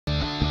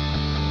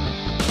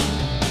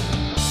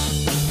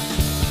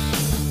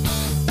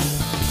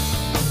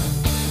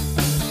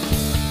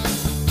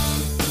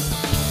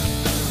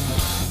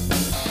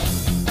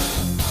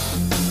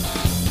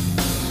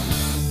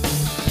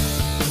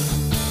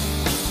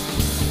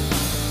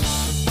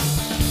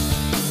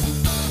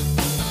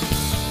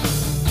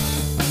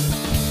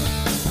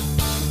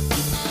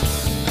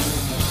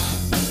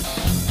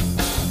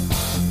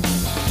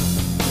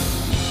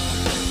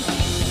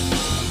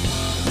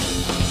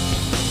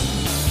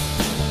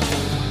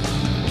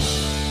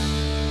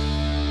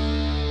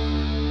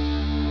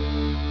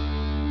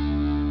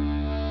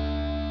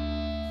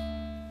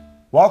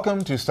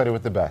Welcome to Study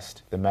with the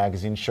Best, the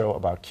magazine show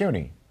about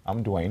CUNY.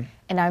 I'm Dwayne.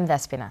 And I'm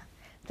Vespina.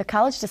 The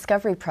College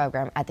Discovery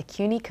Program at the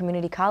CUNY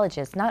Community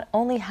Colleges not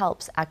only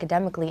helps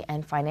academically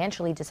and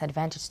financially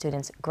disadvantaged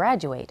students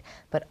graduate,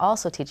 but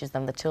also teaches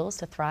them the tools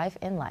to thrive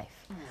in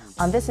life.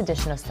 On this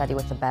edition of Study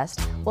with the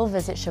Best, we'll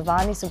visit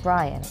Shivani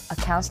Subryan, a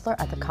counselor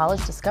at the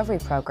College Discovery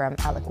Program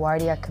at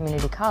Guardia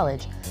Community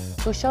College,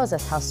 who shows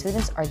us how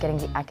students are getting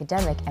the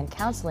academic and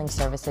counseling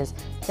services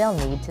they'll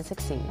need to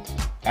succeed.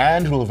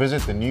 And we'll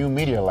visit the new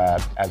Media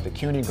Lab at the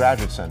CUNY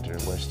Graduate Center,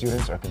 where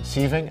students are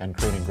conceiving and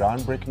creating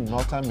groundbreaking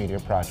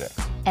multimedia projects.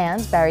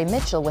 And Barry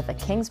Mitchell with a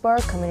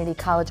Kingsborough Community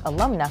College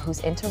alumna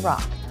who's into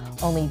rock.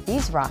 Only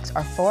these rocks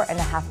are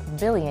 4.5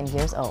 billion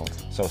years old.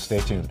 So stay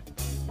tuned.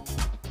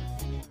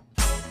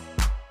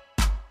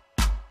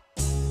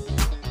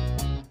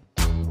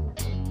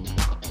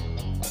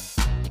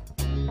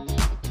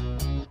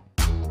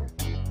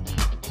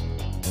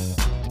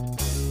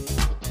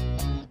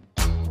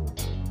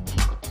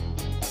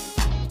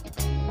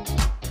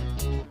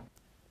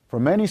 For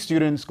many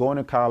students, going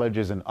to college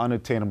is an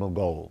unattainable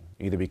goal,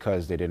 either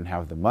because they didn't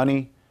have the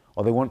money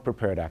or they weren't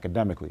prepared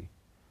academically.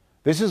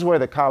 This is where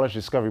the College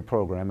Discovery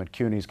Program at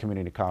CUNY's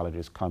community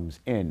colleges comes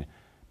in.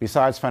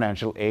 Besides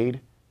financial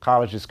aid,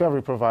 College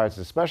Discovery provides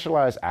the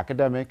specialized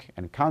academic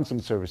and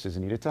counseling services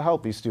needed to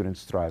help these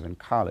students thrive in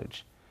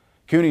college.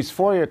 CUNY's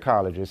four-year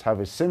colleges have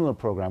a similar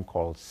program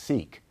called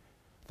SEEK.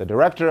 The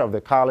director of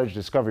the College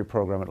Discovery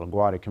Program at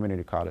LaGuardia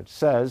Community College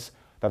says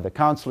that the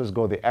counselors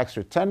go the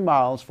extra 10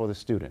 miles for the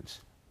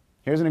students.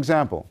 Here's an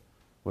example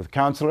with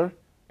counselor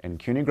and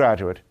CUNY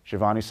graduate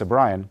Shivani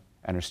Subryan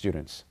and her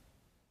students.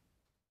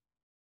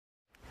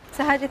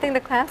 So how do you think the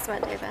class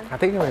went, David? I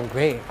think it went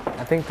great.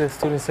 I think the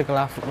students took a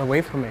lot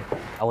away from it.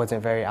 I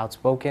wasn't very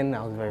outspoken,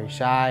 I was very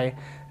shy,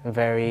 and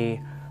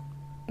very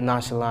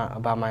nonchalant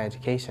about my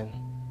education.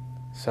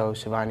 So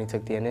Shivani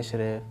took the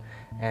initiative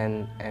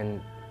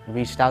and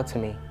reached out to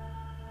me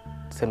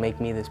to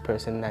make me this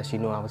person that she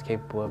knew I was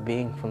capable of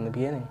being from the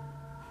beginning.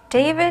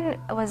 David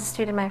was a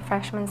student my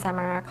freshman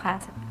summer in our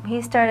class.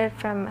 He started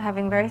from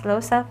having very low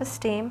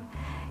self-esteem.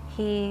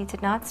 He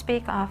did not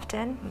speak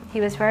often. He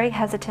was very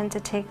hesitant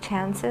to take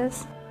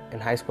chances. In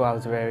high school, I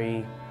was a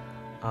very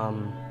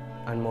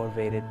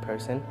unmotivated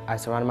person. I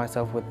surrounded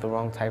myself with the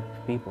wrong type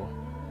of people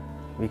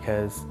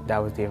because that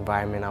was the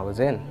environment I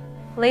was in.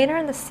 Later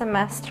in the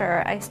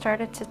semester, I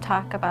started to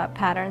talk about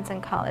patterns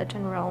in college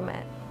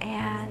enrollment,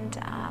 and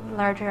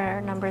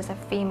larger numbers of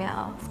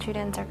female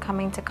students are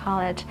coming to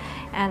college,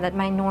 and that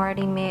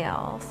minority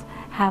males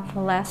have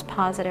less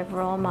positive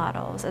role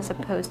models as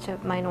opposed to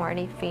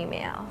minority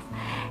females.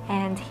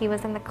 And he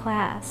was in the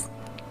class,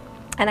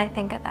 and I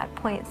think at that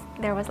point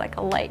there was like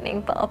a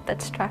lightning bulb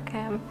that struck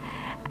him,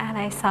 and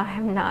I saw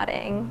him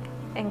nodding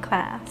in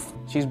class.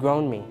 She's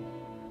grown me.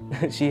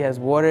 She has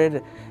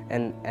watered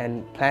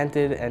and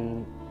planted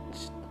and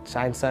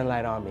shined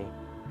sunlight on me.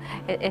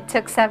 It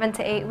took 7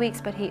 to 8 weeks,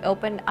 but he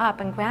opened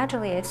up, and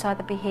gradually I saw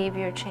the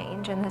behavior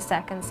change in the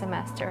second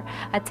semester,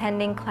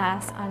 attending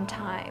class on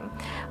time,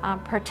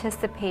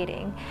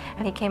 participating.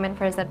 And he came in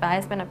for his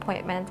advisement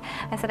appointment.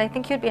 I said, I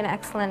think you'd be an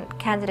excellent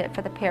candidate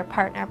for the peer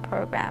partner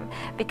program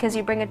because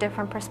you bring a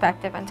different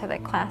perspective into the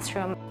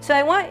classroom. So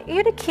I want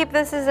you to keep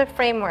this as a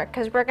framework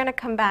because we're going to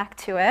come back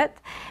to it.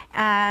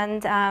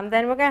 And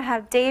then we're going to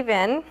have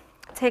David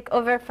take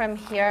over from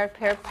here,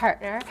 peer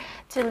partner,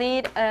 to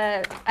lead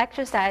an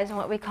exercise in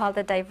what we call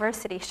the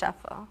diversity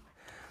shuffle.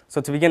 So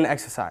to begin the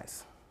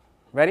exercise,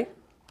 ready?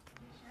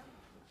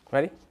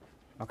 Ready?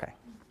 Okay.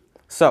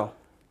 So,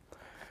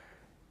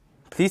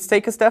 please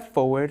take a step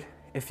forward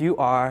if you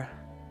are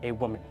a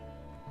woman.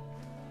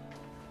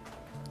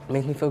 It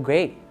makes me feel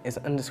great. It's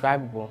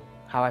indescribable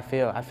how I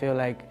feel. I feel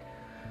like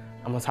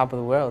I'm on top of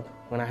the world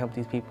when I help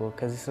these people,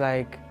 because it's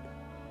like,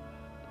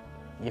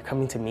 you're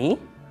coming to me?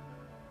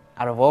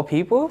 Out of all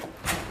people?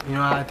 You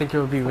know, I think it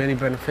would be really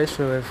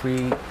beneficial if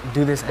we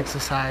do this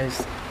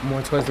exercise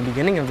more towards the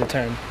beginning of the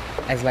term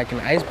as like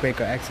an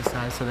icebreaker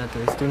exercise so that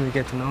the students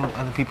get to know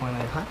other people in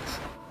their class.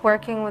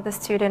 Working with a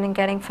student and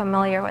getting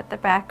familiar with the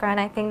background,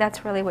 I think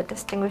that's really what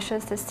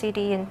distinguishes the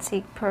CD and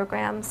SEEK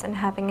programs and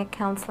having a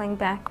counseling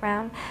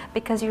background,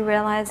 because you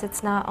realize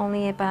it's not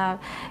only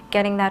about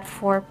getting that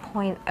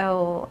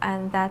 4.0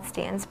 and that's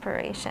the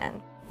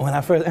inspiration. When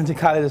I first entered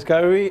College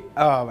Discovery,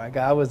 oh my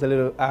God, I was a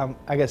little,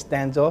 I guess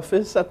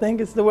standoffish, I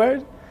think is the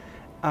word.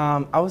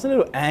 I was a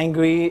little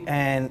angry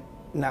and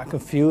not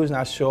confused,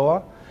 not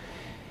sure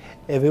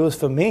if it was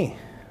for me.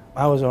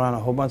 I was around a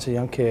whole bunch of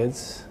young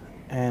kids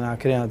and I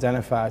couldn't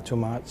identify too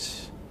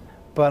much.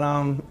 But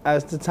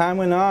as the time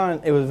went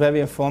on, it was very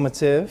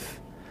informative.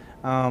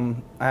 I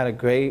had a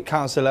great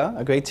counselor,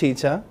 a great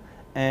teacher,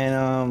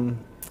 and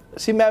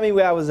she met me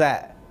where I was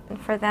at.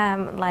 For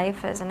them,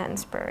 life is an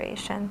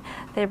inspiration.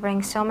 They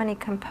bring so many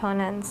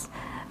components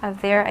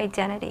of their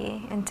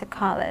identity into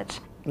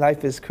college.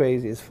 Life is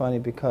crazy. It's funny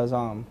because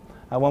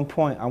at one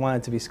point I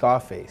wanted to be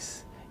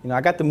Scarface. You know, I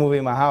got the movie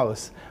in my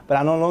house, but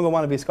I no longer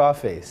want to be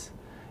Scarface.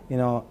 You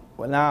know,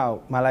 but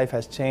now my life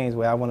has changed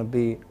where I want to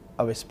be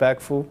a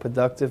respectful,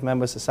 productive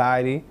member of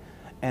society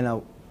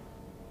and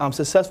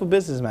successful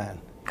businessman.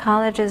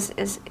 College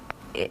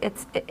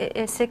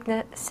it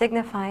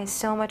signifies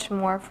so much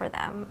more for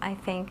them, I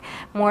think,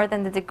 more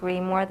than the degree,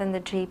 more than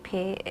the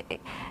GP.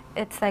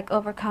 It's like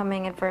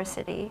overcoming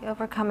adversity,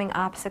 overcoming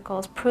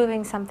obstacles,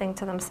 proving something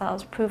to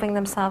themselves, proving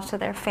themselves to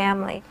their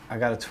family. I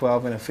got a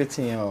 12 and a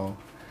 15-year-old,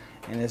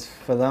 and it's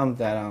for them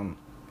that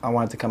I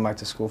wanted to come back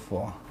to school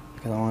for,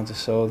 because I wanted to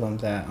show them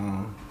that,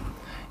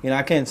 you know,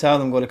 I couldn't tell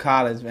them go to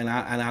college, and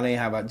I didn't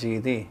have a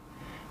GED.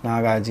 Now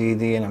I got a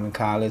GED and I'm in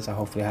college. I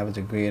hopefully have a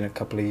degree in a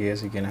couple of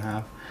years, a year and a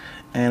half.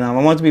 And I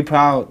want to be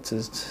proud for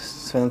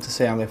them to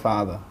say I'm their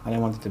father. I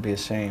didn't want them to be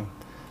ashamed.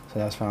 So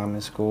that's why I'm in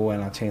school,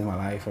 and I changed my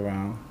life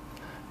around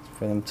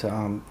for them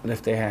to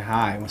lift their head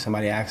high when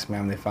somebody asks me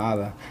I'm their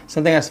father.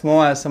 Something as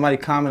small as somebody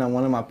commented on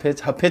one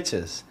of her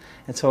pictures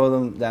and told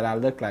them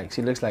that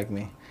she looks like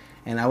me.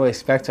 And I would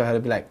expect her to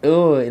be like,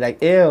 ooh,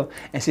 like, ew.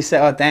 And she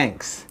said, oh,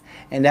 thanks.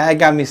 And that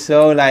got me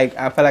so, like,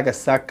 I felt like a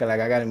sucker, like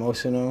I got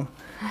emotional.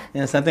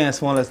 You know, something as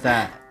small as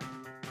that.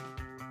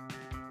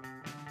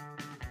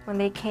 When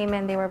they came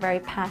in, they were very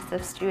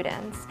passive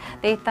students.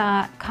 They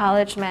thought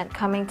college meant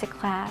coming to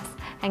class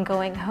and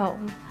going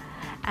home.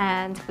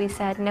 And we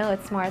said, no,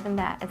 it's more than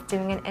that. It's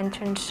doing an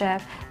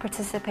internship,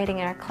 participating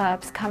in our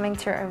clubs, coming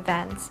to our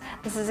events.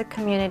 This is a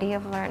community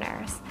of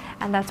learners,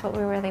 and that's what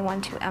we really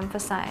want to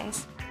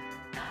emphasize.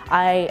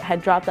 I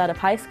had dropped out of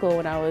high school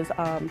when I was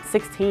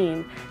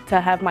 16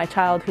 to have my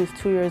child, who's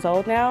 2 years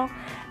old now.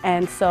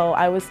 And so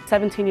I was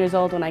 17 years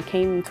old when I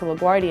came to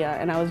LaGuardia,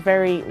 and I was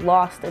very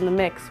lost in the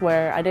mix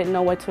where I didn't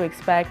know what to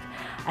expect.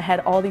 I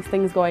had all these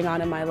things going on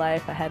in my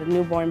life. I had a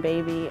newborn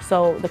baby.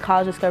 So the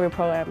College Discovery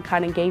Program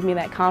kind of gave me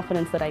that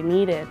confidence that I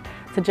needed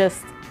to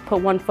just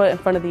put one foot in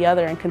front of the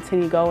other and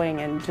continue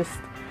going and just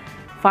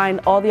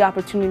find all the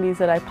opportunities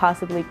that I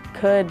possibly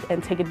could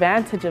and take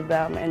advantage of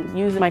them and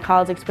use my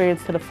college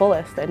experience to the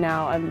fullest. And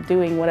now I'm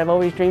doing what I've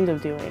always dreamed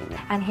of doing.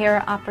 And here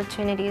are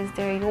opportunities,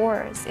 they're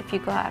yours if you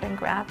go out and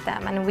grab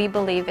them. And we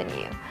believe in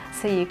you,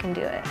 so you can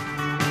do it.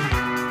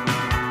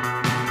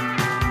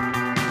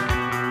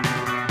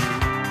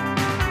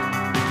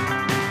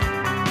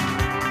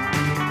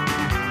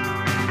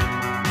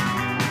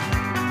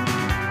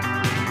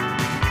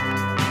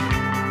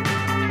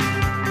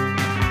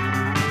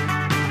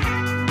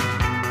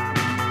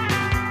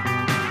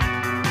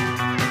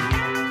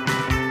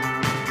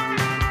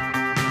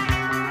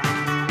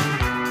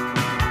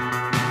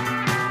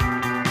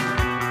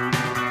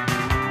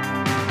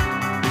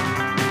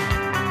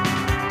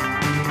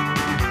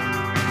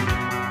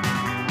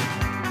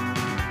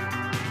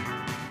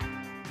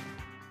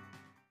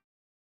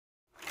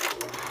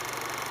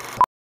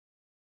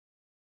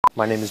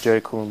 My name is Jerry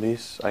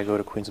Columbis. I go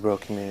to Kingsborough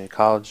Community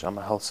College. I'm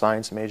a health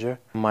science major.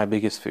 My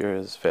biggest fear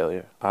is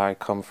failure. I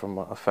come from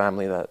a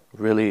family that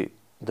really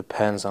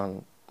depends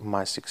on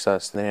my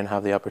success. They didn't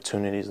have the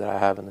opportunities that I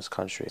have in this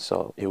country.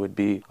 So it would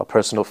be a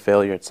personal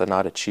failure to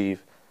not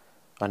achieve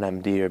an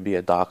MD or be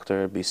a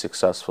doctor, be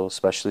successful,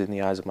 especially in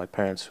the eyes of my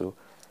parents who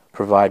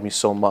provide me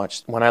so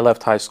much. When I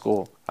left high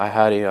school, I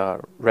had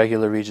a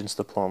regular Regents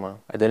diploma.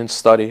 I didn't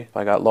study.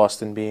 I got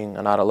lost in being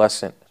an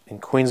adolescent. In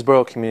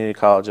Kingsborough Community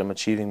College, I'm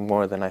achieving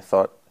more than I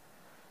thought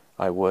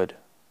I would.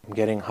 I'm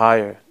getting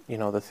higher. You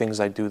know, the things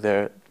I do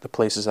there, the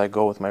places I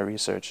go with my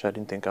research, I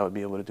didn't think I would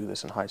be able to do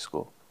this in high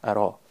school at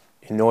all.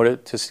 In order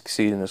to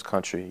succeed in this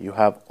country, you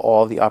have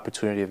all the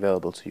opportunity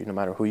available to you, no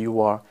matter who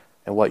you are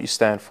and what you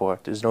stand for.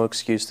 There's no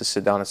excuse to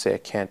sit down and say, I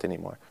can't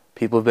anymore.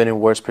 People have been in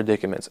worse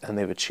predicaments and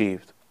they've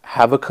achieved.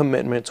 Have a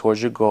commitment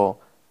towards your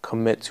goal,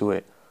 commit to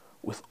it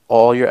with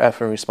all your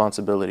effort and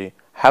responsibility.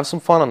 Have some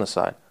fun on the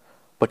side,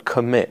 but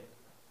commit.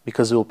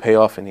 Because it will pay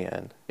off in the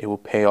end. It will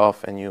pay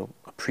off and you'll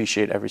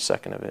appreciate every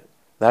second of it.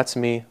 That's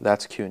me,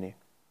 that's CUNY.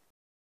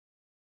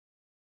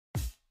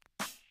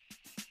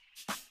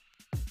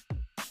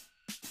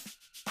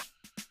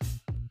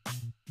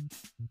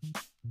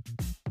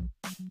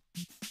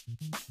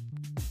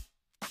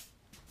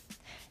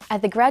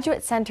 At the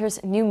Graduate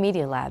Center's new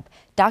Media Lab,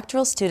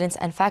 doctoral students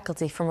and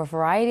faculty from a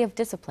variety of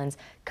disciplines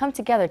come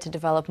together to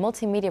develop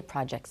multimedia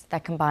projects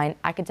that combine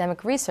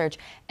academic research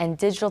and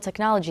digital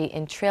technology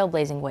in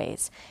trailblazing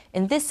ways.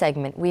 In this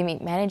segment, we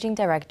meet Managing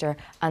Director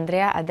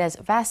Andrea Ades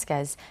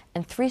Vasquez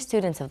and 3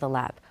 students of the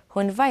lab who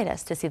invite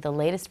us to see the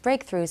latest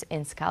breakthroughs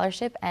in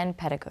scholarship and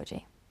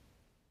pedagogy.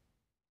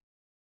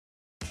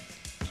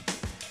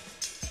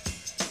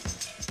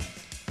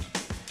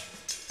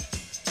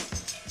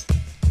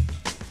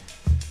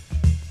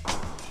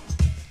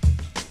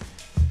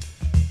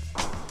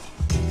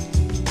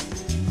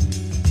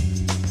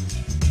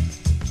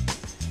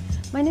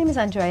 My name is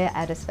Andrea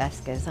Ades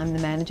Vasquez. I'm the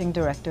Managing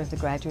Director of the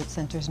Graduate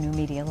Center's new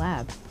Media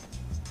Lab.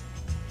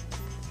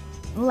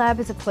 The lab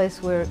is a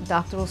place where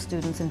doctoral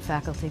students and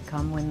faculty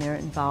come when they're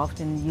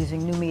involved in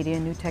using new media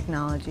and new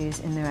technologies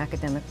in their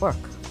academic work.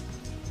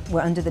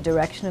 We're under the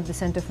direction of the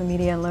Center for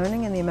Media and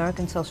Learning and the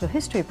American Social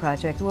History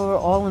Project, where we're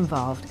all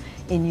involved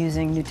in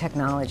using new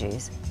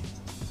technologies.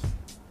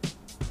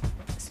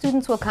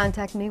 Students will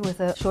contact me with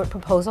a short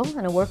proposal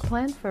and a work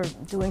plan for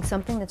doing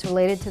something that's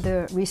related to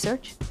their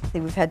research.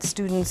 We've had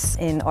students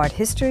in art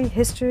history,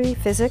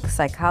 physics,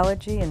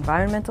 psychology,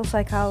 environmental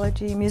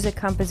psychology, music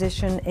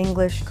composition,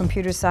 English,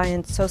 computer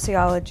science,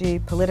 sociology,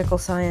 political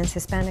science,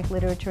 Hispanic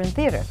literature, and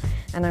theater.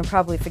 And I'm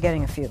probably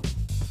forgetting a few.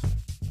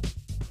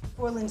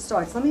 Before Lynn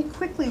starts, let me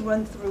quickly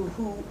run through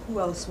who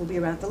else will be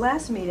around. At the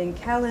last meeting,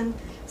 Callan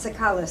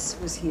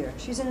Sakalis was here.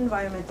 She's an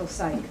environmental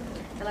psych.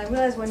 And I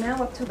realize we're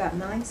now up to about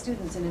 9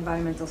 students in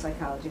environmental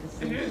psychology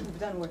who've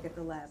done work at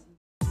the lab.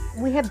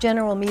 We have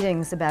general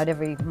meetings about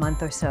every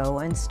month or so,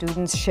 and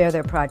students share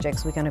their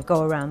projects. We kind of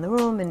go around the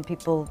room and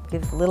people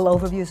give little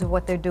overviews of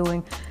what they're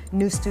doing.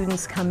 New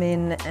students come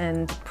in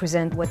and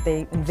present what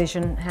they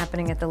envision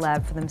happening at the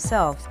lab for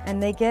themselves.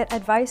 And they get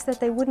advice that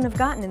they wouldn't have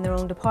gotten in their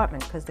own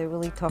department because they're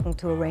really talking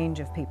to a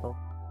range of people.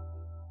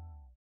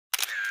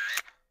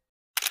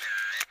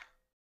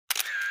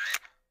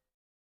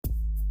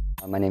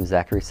 My name is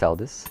Zachary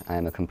Seldis.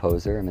 I'm a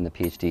composer. I'm in the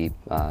PhD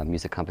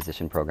music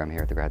composition program here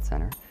at the Grad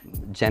Center.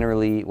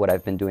 Generally, what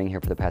I've been doing here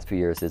for the past few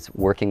years is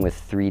working with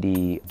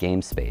 3D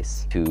game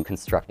space to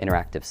construct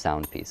interactive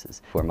sound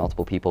pieces. For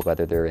multiple people,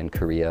 whether they're in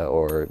Korea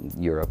or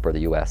Europe or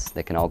the US,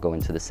 they can all go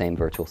into the same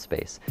virtual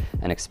space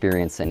and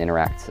experience and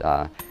interact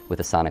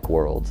with a sonic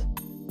world.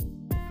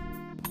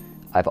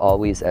 I've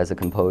always, as a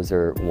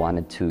composer,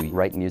 wanted to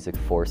write music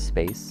for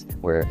space,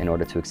 where in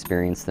order to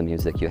experience the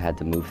music, you had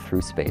to move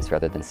through space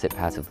rather than sit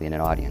passively in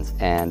an audience.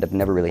 And I've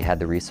never really had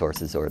the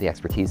resources or the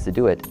expertise to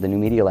do it. The New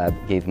Media Lab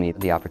gave me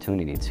the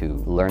opportunity to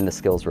learn the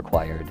skills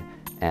required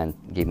and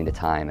gave me the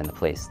time and the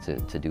place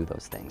to do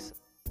those things.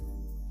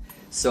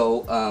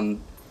 So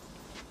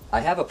I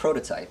have a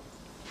prototype.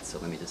 So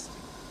let me just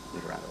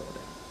move around a little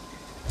bit.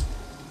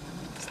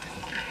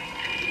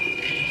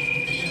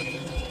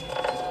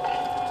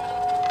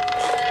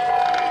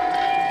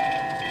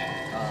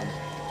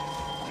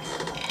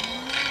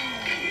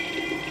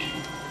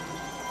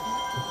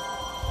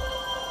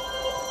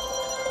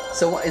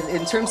 So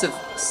in terms of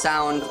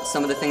sound,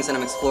 some of the things that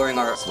I'm exploring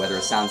are whether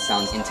a sound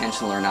sounds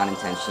intentional or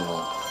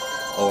non-intentional,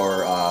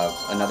 or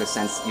another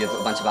sense, you have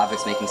a bunch of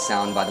objects making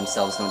sound by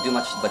themselves, don't do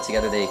much, but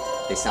together they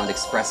sound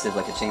expressive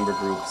like a chamber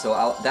group.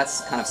 So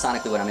that's kind of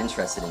sonically what I'm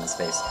interested in the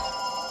space.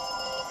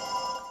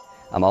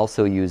 I'm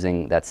also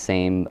using that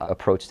same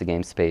approach to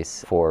game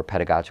space for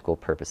pedagogical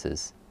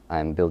purposes.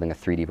 I'm building a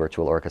 3D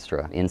virtual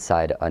orchestra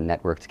inside a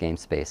networked game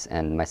space,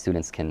 and my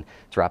students can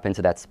drop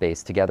into that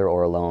space together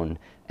or alone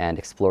and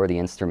explore the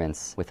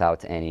instruments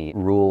without any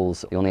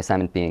rules. The only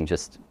assignment being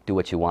just do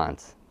what you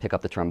want. Pick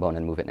up the trombone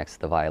and move it next to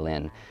the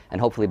violin. And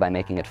hopefully by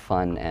making it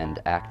fun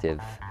and active,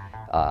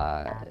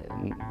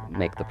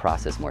 make the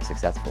process more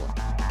successful.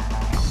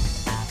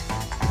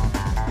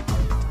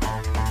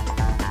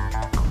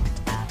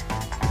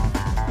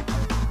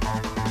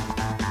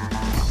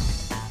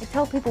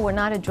 Tell people we're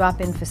not a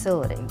drop-in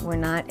facility. We're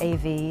not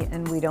AV,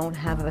 and we don't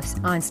have an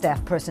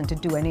on-staff person to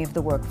do any of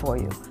the work for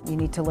you. You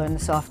need to learn the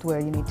software,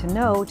 you need to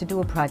know to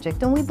do a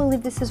project, and we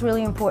believe this is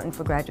really important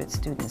for graduate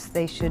students.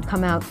 They should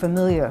come out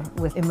familiar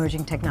with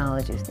emerging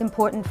technologies.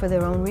 Important for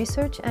their own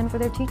research and for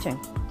their teaching.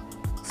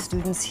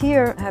 Students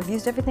here have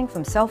used everything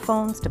from cell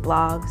phones to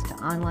blogs to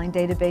online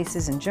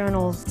databases and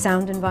journals,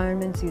 sound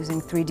environments using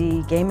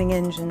 3D gaming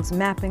engines,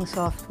 mapping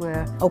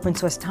software, open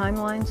source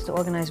timelines to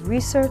organize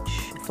research,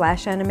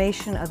 flash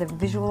animation, other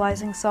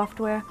visualizing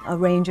software, a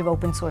range of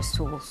open source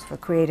tools for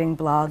creating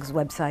blogs,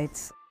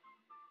 websites.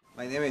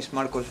 My name is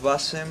Marcos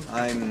Bassem.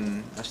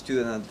 I'm a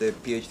student at the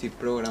PhD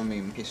program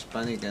in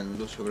Hispanic and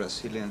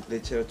Luso-Brazilian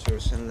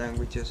literatures and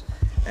languages.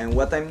 And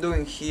what I'm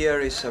doing here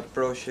is a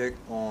project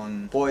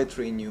on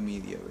poetry in new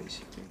media,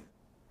 basically.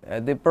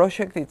 The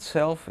project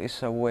itself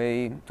is a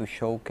way to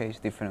showcase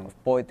different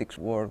poetic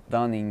work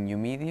done in new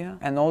media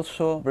and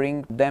also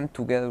bring them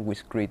together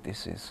with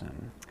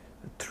criticism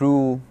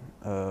through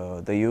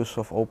the use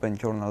of Open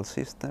Journal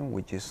System,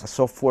 which is a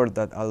software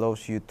that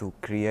allows you to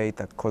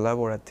create a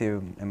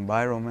collaborative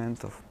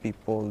environment of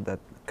people that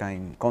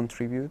can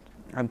contribute.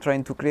 I'm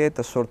trying to create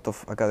a sort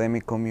of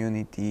academic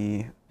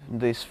community.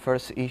 This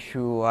first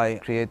issue I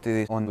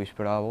created on Luis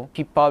Bravo.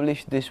 He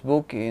published this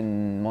book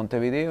in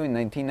Montevideo in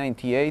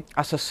 1998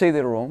 as a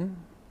CD-ROM,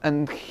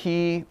 and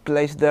he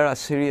placed there a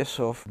series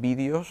of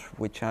videos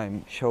which I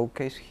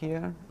showcase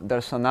here.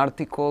 There's an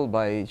article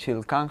by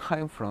Jill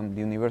Kanheim from the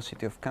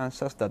University of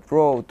Kansas that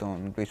wrote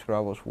on Luis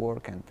Bravo's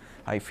work, and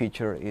I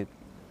feature it.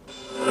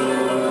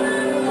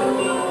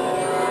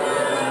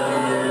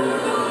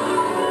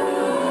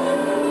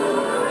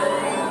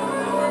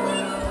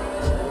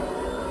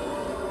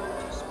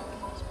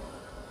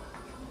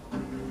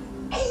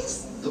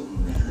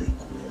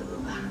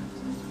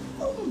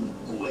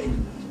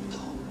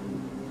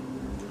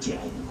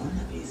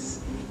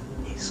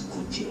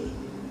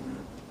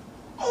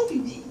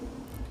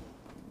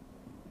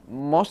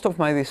 Most of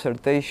my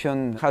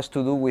dissertation has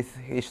to do with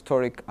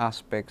historic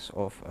aspects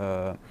of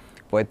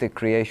poetic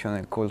creation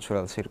and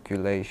cultural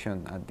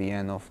circulation at the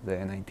end of the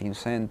 19th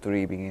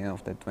century, beginning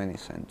of the 20th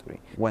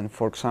century. When,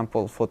 for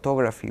example,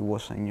 photography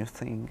was a new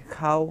thing,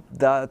 how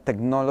the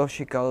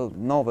technological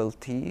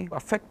novelty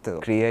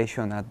affected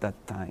creation at that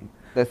time.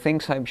 The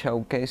things I'm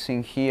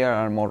showcasing here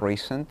are more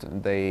recent.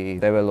 They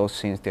developed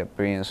since the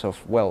appearance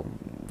of, well,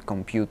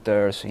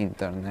 computers,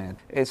 internet.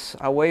 It's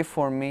a way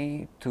for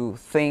me to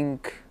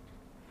think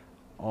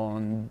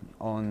on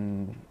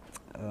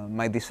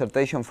my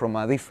dissertation from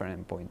a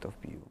different point of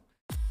view.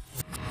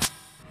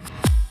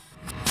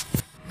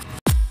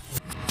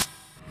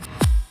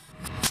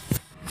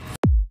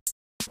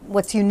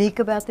 What's unique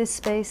about this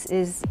space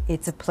is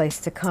it's a place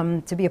to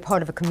come to be a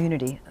part of a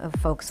community of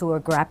folks who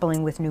are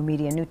grappling with new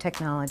media, new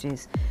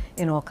technologies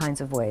in all kinds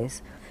of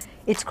ways.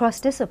 It's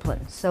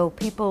cross-discipline, so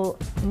people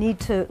need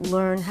to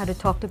learn how to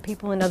talk to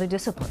people in other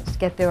disciplines,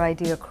 get their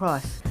idea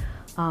across,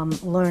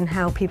 learn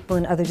how people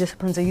in other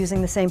disciplines are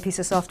using the same piece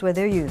of software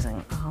they're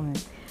using.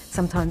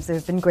 Sometimes there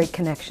have been great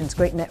connections,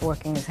 great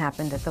networking has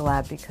happened at the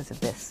lab because of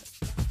this.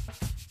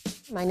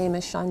 My name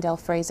is Shondell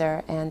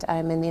Fraser, and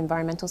I'm in the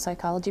environmental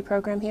psychology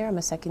program here. I'm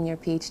a second-year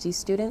PhD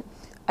student.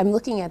 I'm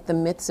looking at the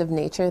myths of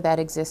nature that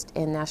exist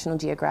in National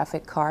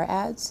Geographic car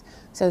ads.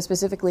 So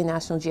specifically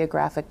National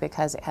Geographic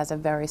because it has a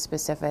very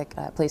specific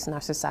place in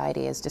our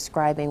society as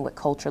describing what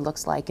culture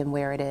looks like and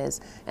where it is,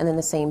 and then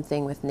the same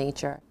thing with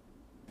nature.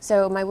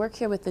 So my work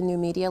here with the New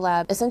Media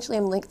Lab, essentially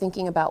I'm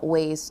thinking about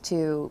ways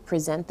to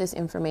present this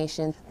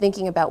information,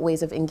 thinking about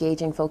ways of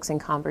engaging folks in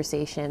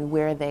conversation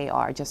where they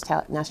are, just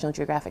how National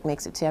Geographic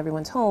makes it to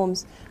everyone's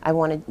homes. I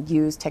want to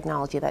use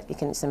technology that it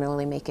can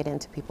similarly make it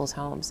into people's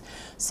homes.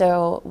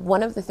 So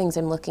one of the things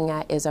I'm looking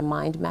at is a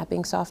mind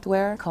mapping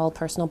software called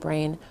Personal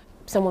Brain.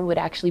 Someone would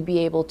actually be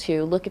able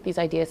to look at these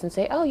ideas and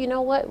say, oh, you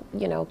know what,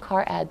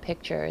 car ad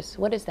pictures,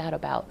 what is that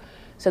about?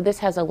 So this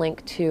has a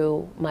link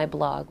to my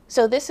blog.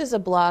 So this is a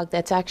blog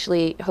that's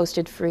actually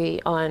hosted free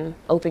on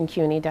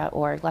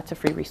opencuny.org, lots of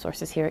free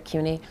resources here at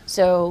CUNY.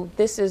 So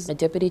this is a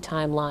Dippity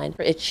timeline.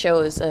 It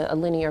shows a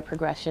linear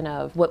progression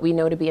of what we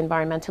know to be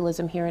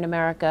environmentalism here in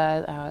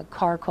America,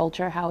 car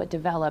culture, how it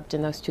developed,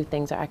 and those two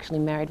things are actually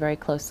married very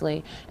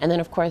closely. And then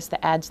of course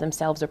the ads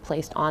themselves are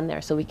placed on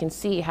there so we can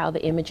see how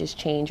the images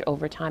change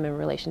over time in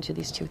relation to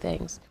these two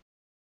things.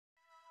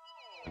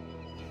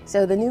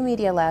 So the New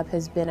Media Lab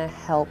has been a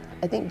help,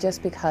 I think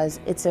just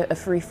because it's a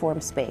free-form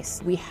space.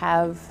 We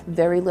have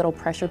very little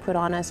pressure put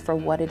on us for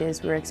what it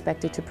is we're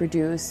expected to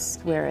produce,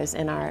 whereas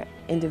in our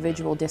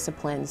individual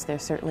disciplines,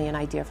 there's certainly an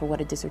idea for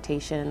what a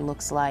dissertation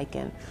looks like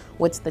and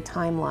what's the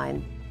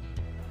timeline.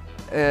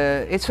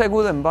 It's a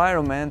good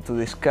environment to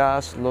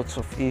discuss lots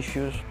of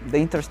issues. The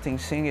interesting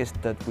thing is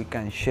that we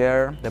can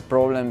share the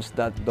problems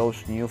that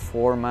those new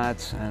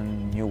formats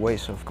and new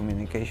ways of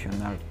communication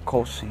are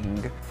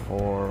causing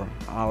for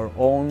our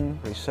own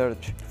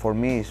research. For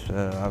me, it's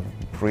a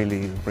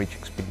really rich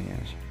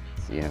experience.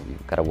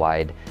 You've got a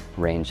wide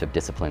range of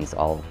disciplines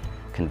all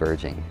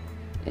converging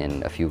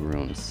in a few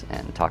rooms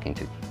and talking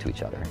to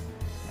each other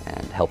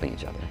and helping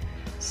each other.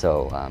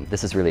 So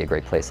this is really a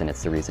great place, and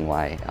it's the reason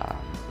why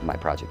my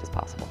project is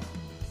possible.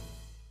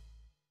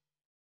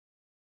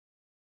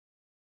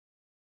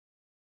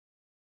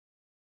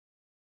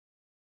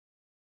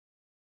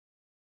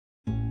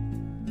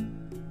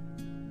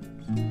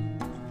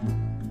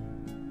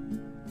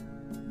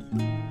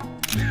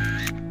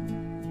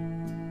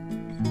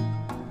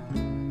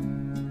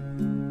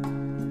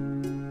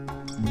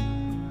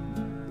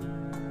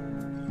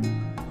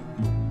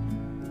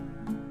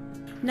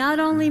 Not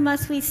only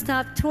must we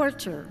stop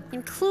torture,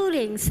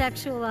 including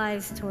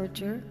sexualized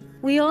torture,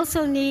 we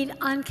also need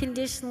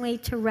unconditionally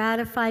to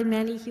ratify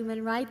many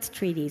human rights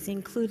treaties,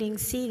 including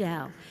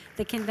CEDAW,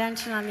 the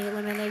Convention on the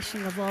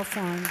Elimination of All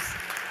Forms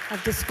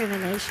of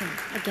Discrimination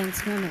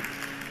Against Women.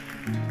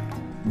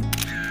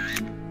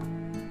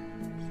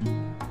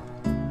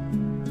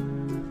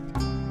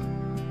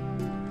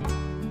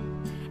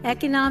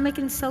 Economic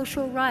and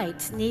social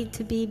rights need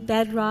to be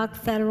bedrock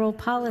federal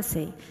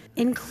policy,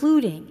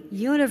 including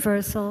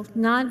universal,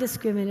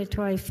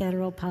 non-discriminatory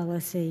federal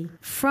policy,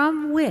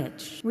 from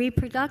which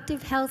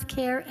reproductive health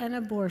care and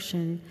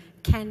abortion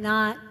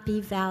cannot be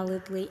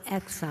validly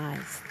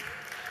excised.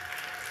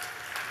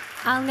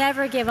 I'll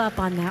never give up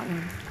on that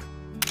one.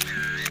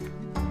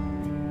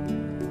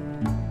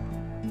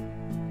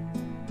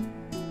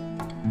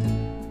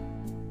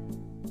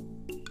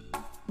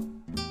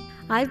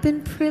 I've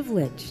been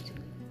privileged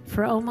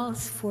for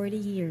almost 40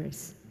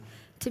 years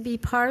to be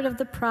part of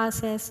the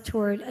process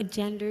toward a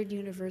gendered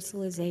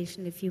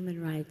universalization of human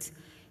rights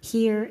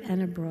here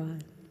and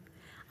abroad.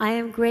 I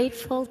am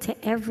grateful to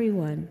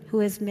everyone who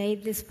has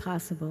made this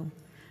possible,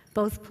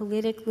 both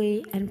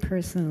politically and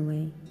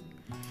personally,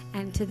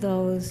 and to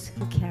those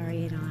who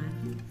carry it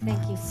on.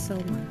 Thank you so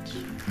much.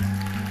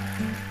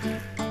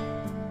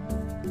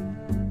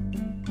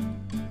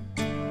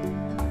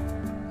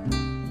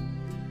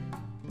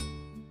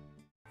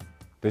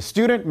 The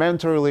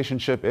student-mentor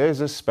relationship is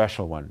a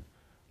special one.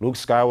 Luke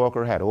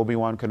Skywalker had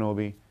Obi-Wan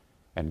Kenobi,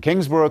 and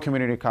Kingsborough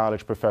Community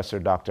College professor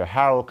Dr.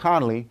 Harold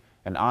Conley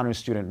and honors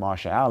student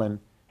Marsha Allen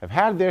have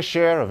had their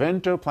share of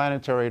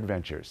interplanetary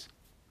adventures.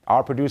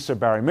 Our producer,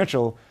 Barry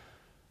Mitchell,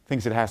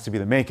 thinks it has to be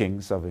the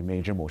makings of a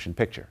major motion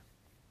picture.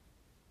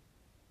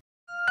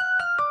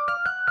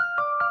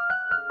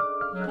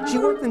 She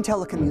worked in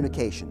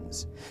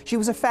telecommunications. She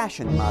was a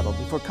fashion model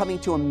before coming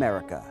to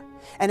America.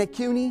 And at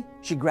CUNY,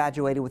 she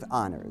graduated with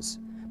honors.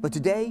 But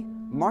today,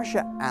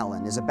 Marcia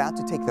Allen is about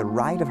to take the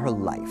ride of her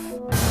life.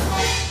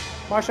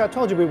 Marcia, I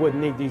told you we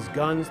wouldn't need these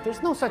guns.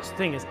 There's no such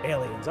thing as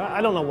aliens. I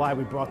don't know why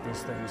we brought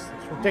these things.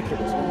 It's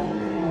ridiculous.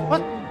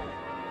 What?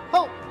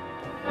 Oh!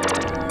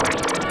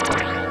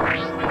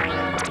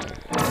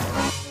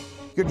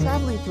 You're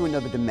traveling through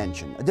another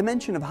dimension, a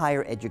dimension of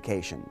higher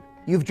education.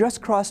 You've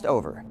just crossed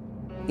over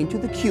into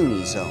the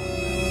CUNY zone.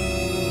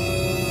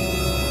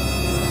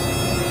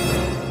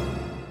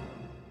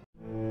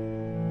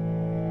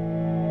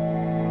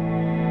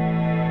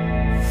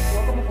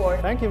 Welcome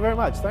aboard. Thank you very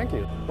much, thank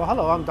you. Well,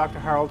 hello, I'm Dr.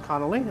 Harold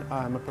Connolly.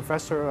 I'm a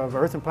professor of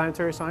Earth and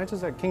Planetary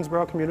Sciences at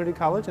Kingsborough Community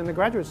College and the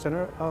Graduate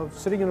Center of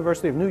City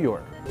University of New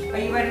York. Are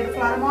you ready to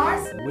fly to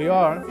Mars? We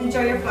are.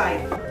 Enjoy your flight.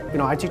 You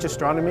know, I teach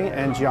astronomy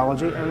and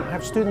geology and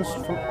have students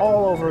from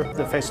all over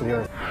the face of the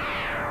Earth.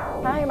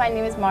 Hi, my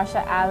name is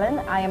Marcia Allen.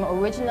 I am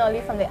originally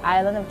from the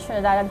island of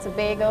Trinidad and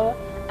Tobago,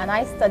 and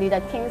I studied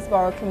at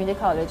Kingsborough Community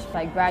College.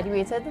 I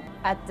graduated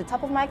at the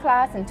top of my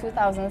class in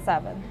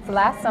 2007. So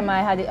last summer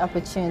I had the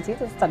opportunity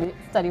to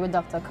study with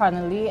Dr.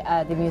 Connolly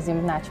at the Museum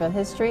of Natural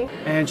History.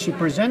 And she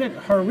presented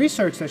her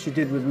research that she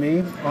did with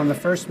me on the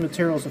first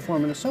materials to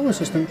form in the solar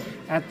system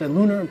at the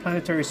Lunar and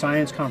Planetary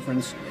Science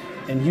Conference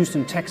in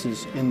Houston,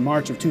 Texas in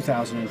March of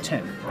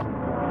 2010.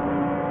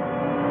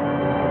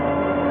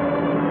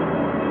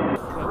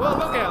 Whoa,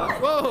 look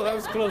out! Whoa, that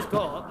was a close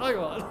call. Look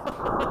on.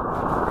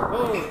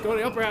 Whoa, going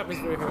to the upper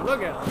atmosphere here.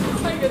 Look out! Oh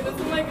my goodness!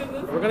 Oh my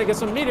goodness! We're gonna get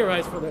some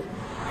meteorites for the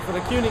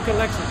CUNY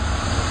collection.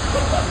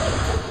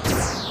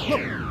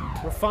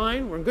 Look, we're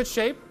fine. We're in good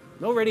shape.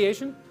 No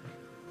radiation.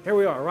 Here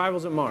we are,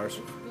 arrivals at Mars.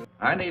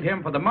 I need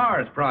him for the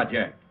Mars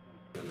project.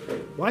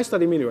 Why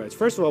study meteorites?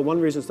 First of all,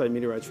 one reason to study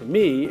meteorites for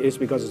me is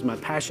because it's my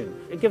passion.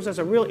 It gives us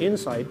a real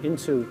insight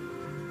into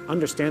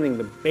understanding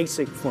the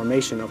basic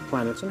formation of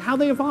planets and how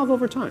they evolve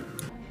over time.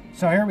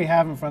 So here we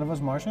have in front of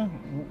us, Marcia,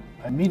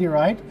 a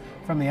meteorite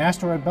from the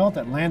asteroid belt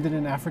that landed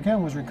in Africa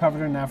and was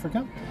recovered in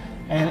Africa.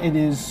 And it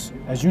is,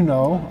 as you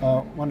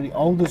know, one of the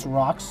oldest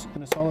rocks in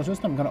the solar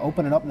system. I'm going to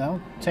open it up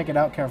now, take it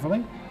out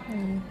carefully.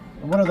 And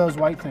what are those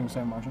white things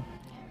there, Marcia?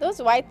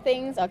 Those white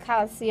things are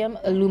calcium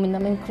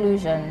aluminum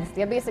inclusions.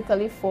 They're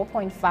basically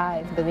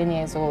 4.5 billion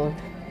years old.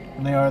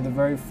 And they are the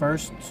very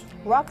first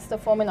rocks to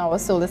form in our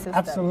solar system.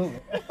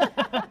 Absolutely.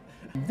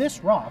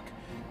 This rock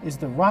is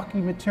the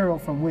rocky material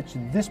from which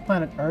this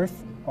planet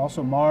Earth,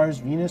 also Mars,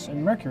 Venus,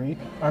 and Mercury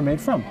are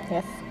made from.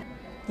 Yes.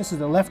 This is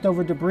the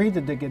leftover debris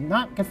that did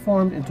not get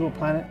formed into a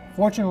planet.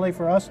 Fortunately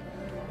for us,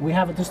 we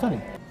have it to study.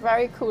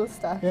 Very cool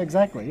stuff. Yeah,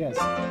 exactly, yes.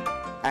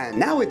 And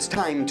now it's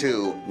time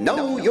to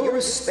know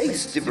your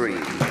space debris.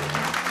 The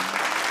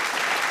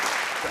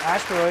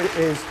asteroid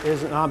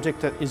is an object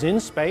that is in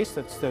space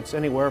that's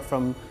anywhere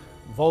from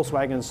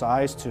Volkswagen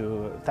size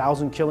to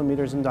 1,000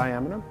 kilometers in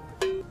diameter.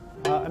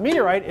 A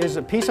meteorite is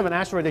a piece of an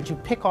asteroid that you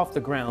pick off the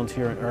ground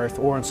here on Earth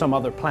or on some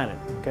other planet,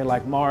 okay,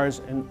 like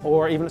Mars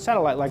or even a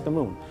satellite like the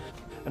Moon.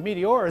 A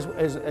meteor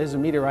is a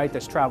meteorite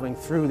that's traveling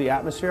through the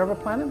atmosphere of a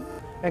planet.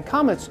 And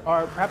comets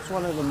are perhaps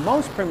one of the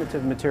most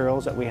primitive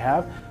materials that we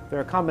have.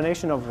 They're a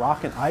combination of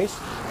rock and ice,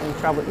 and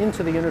travel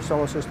into the inner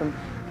solar system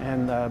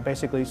and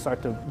basically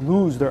start to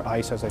lose their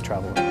ice as they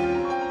travel.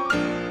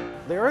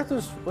 The Earth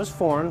was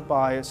formed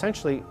by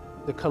essentially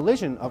the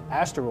collision of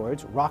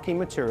asteroids, rocky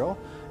material,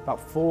 about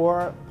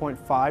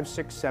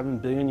 4.567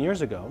 billion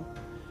years ago.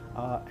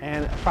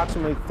 And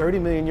approximately 30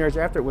 million years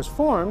after it was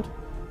formed,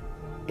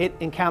 it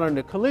encountered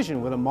a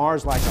collision with a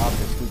Mars-like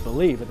object, we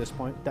believe at this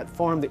point, that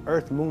formed the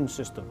Earth-Moon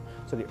system.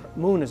 So the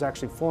Moon is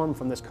actually formed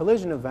from this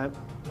collision event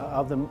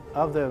of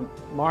the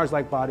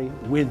Mars-like body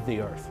with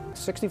the Earth.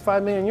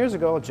 65 million years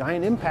ago, a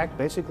giant impact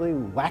basically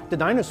whacked the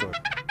dinosaurs.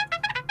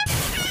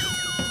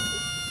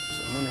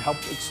 And then it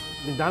helped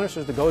the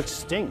dinosaurs to go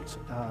extinct.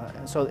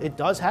 And so it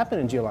does happen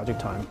in geologic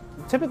time.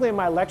 Typically in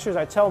my lectures,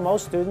 I tell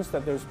most students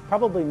that there's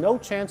probably no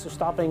chance of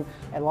stopping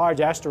a large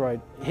asteroid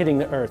hitting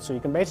the Earth. So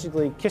you can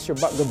basically kiss your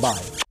butt goodbye.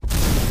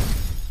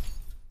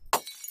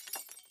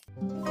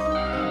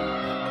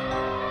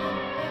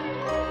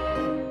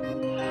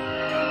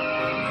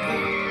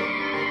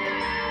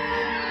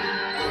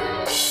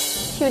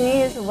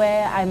 CUNY is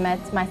where I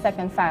met my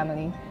second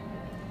family.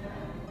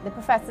 The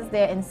professors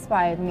there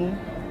inspired me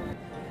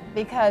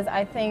because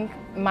I think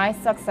my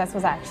success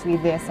was actually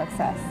their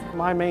success.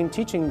 My main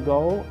teaching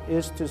goal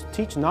is to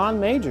teach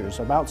non-majors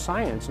about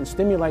science and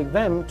stimulate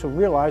them to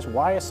realize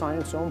why is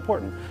science so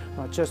important.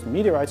 Not just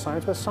meteorite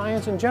science, but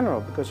science in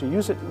general, because you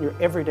use it in your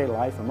everyday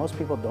life and most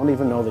people don't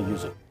even know they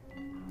use it.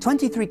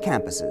 23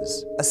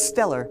 campuses, a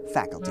stellar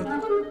faculty,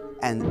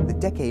 and the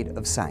decade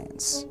of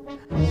science.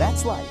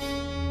 That's life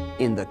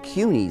in the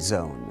CUNY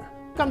zone.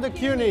 Come to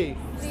CUNY,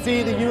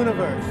 see the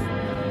universe.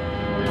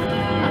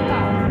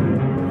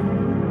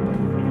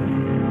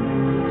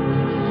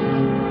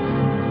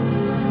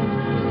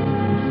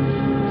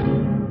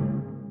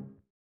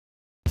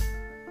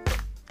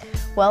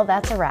 Well,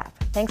 that's a wrap.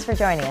 Thanks for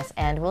joining us,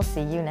 and we'll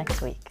see you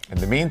next week. In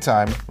the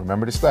meantime,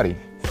 remember to study.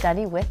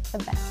 Study with the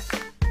best.